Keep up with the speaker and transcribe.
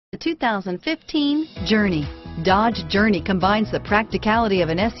The 2015 Journey. Dodge Journey combines the practicality of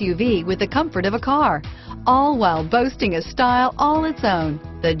an SUV with the comfort of a car, all while boasting a style all its own.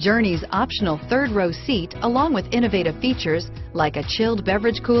 The Journey's optional third-row seat, along with innovative features like a chilled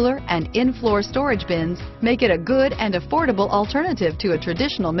beverage cooler and in-floor storage bins, make it a good and affordable alternative to a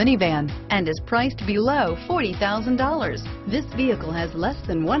traditional minivan and is priced below $40,000. This vehicle has less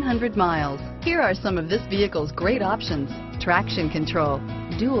than 100 miles. Here are some of this vehicle's great options: traction control,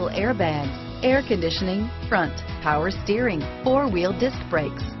 dual airbags, air conditioning, front, power steering, four-wheel disc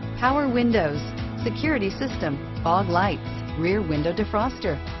brakes, power windows, security system, fog lights, rear window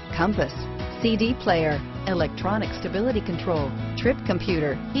defroster, compass, CD player, electronic stability control, trip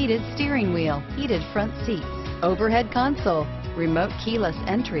computer, heated steering wheel, heated front seats, overhead console, remote keyless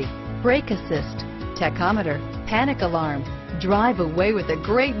entry, brake assist, tachometer, panic alarm. Drive away with a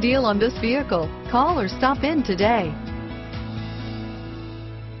great deal on this vehicle. Call or stop in today.